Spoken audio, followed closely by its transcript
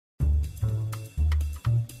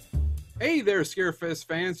Hey there, Scarefest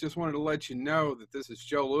fans. Just wanted to let you know that this is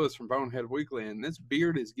Joe Lewis from Bonehead Weekly, and this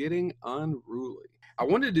beard is getting unruly. I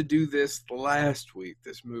wanted to do this last week,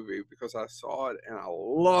 this movie, because I saw it and I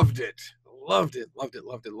loved it. Loved it, loved it,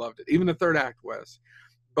 loved it, loved it. Even the third act, Wes.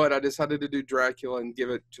 But I decided to do Dracula and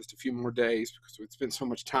give it just a few more days because we spent so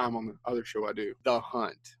much time on the other show I do, The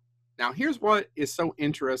Hunt. Now, here's what is so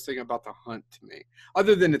interesting about The Hunt to me,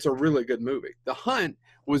 other than it's a really good movie. The Hunt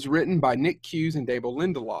was written by Nick Cuse and Dabo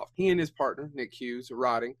Lindelof. He and his partner, Nick Cuse,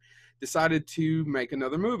 writing, decided to make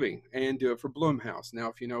another movie and do it for Blumhouse. Now,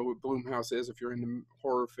 if you know what Blumhouse is, if you're into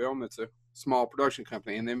horror film, it's a small production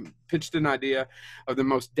company, and then pitched an idea of the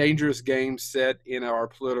most dangerous game set in our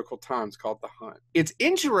political times called The Hunt. It's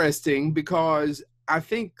interesting because I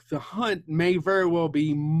think The Hunt may very well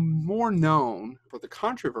be more known for the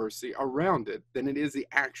controversy around it than it is the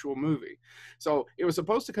actual movie. So it was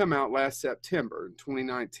supposed to come out last September in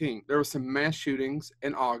 2019. There were some mass shootings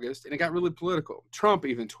in August, and it got really political. Trump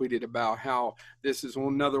even tweeted about how this is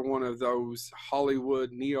another one of those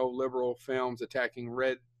Hollywood neoliberal films attacking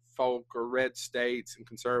red folk or red states and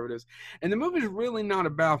conservatives. And the movie's really not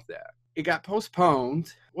about that. It got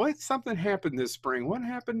postponed. Something happened this spring. What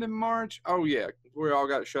happened in March? Oh, yeah, we all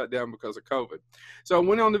got shut down because of COVID. So it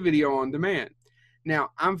went on to video on demand.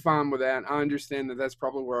 Now, I'm fine with that. I understand that that's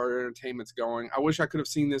probably where our entertainment's going. I wish I could have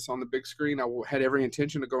seen this on the big screen. I had every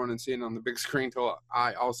intention of going and seeing it on the big screen until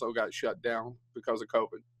I also got shut down because of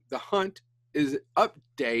COVID. The Hunt is an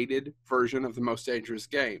updated version of The Most Dangerous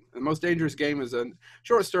Game. The Most Dangerous Game is a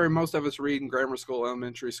short story most of us read in grammar school,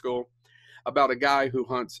 elementary school, about a guy who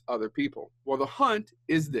hunts other people. Well, The Hunt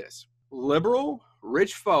is this. Liberal,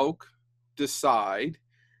 rich folk decide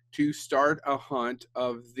to start a hunt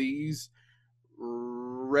of these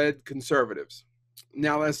red conservatives.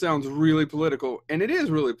 Now, that sounds really political, and it is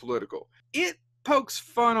really political. It pokes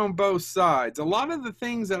fun on both sides. A lot of the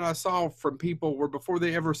things that I saw from people were before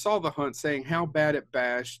they ever saw The Hunt saying how bad it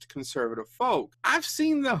bashed conservative folk. I've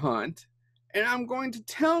seen The Hunt, and I'm going to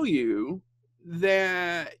tell you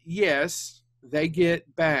that yes, they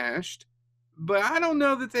get bashed, but I don't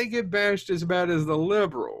know that they get bashed as bad as the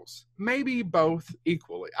liberals. Maybe both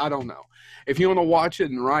equally. I don't know. If you want to watch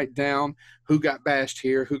it and write down who got bashed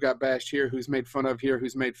here, who got bashed here, who's made fun of here,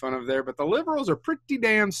 who's made fun of there, but the liberals are pretty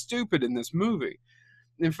damn stupid in this movie.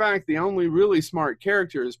 In fact, the only really smart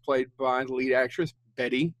character is played by the lead actress,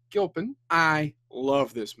 Betty Gilpin. I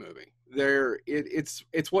love this movie.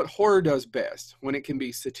 It's what horror does best, when it can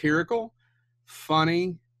be satirical,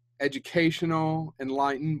 funny, educational,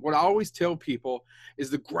 enlightened. What I always tell people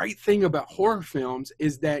is the great thing about horror films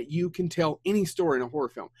is that you can tell any story in a horror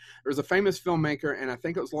film. There's a famous filmmaker, and I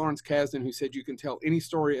think it was Lawrence Kasdan, who said you can tell any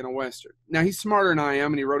story in a Western. Now, he's smarter than I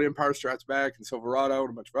am, and he wrote Empire Strikes Back and Silverado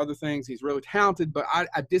and a bunch of other things. He's really talented, but I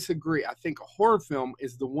disagree. I think a horror film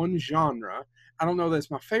is the one genre, I don't know that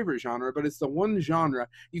it's my favorite genre, but it's the one genre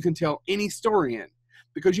you can tell any story in,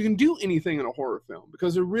 because you can do anything in a horror film,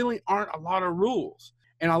 because there really aren't a lot of rules.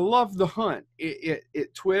 And I love The Hunt.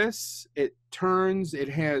 It twists, it turns, it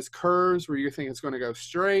has curves where you think it's going to go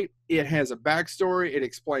straight. It has a backstory. It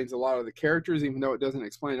explains a lot of the characters, even though it doesn't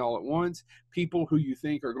explain it all at once. People who you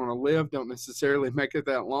think are going to live don't necessarily make it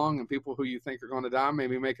that long, and people who you think are going to die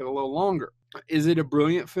maybe make it a little longer. Is it a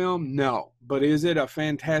brilliant film? No. But is it a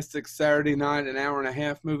fantastic Saturday night, an hour and a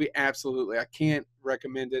half movie? Absolutely. I can't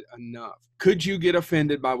recommend it enough. Could you get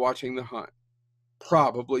offended by watching The Hunt?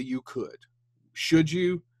 Probably you could. Should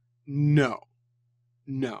you? No.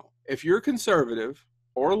 No. If you're conservative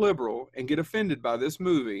or liberal and get offended by this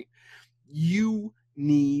movie, you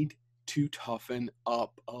need to toughen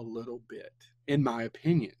up a little bit, in my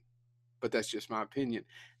opinion. But that's just my opinion.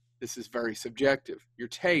 This is very subjective. Your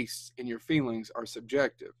tastes and your feelings are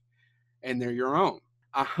subjective, and they're your own.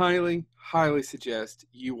 I highly, highly suggest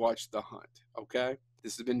you watch The Hunt, okay?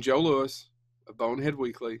 This has been Joe Lewis of Bonehead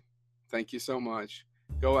Weekly. Thank you so much.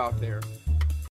 Go out there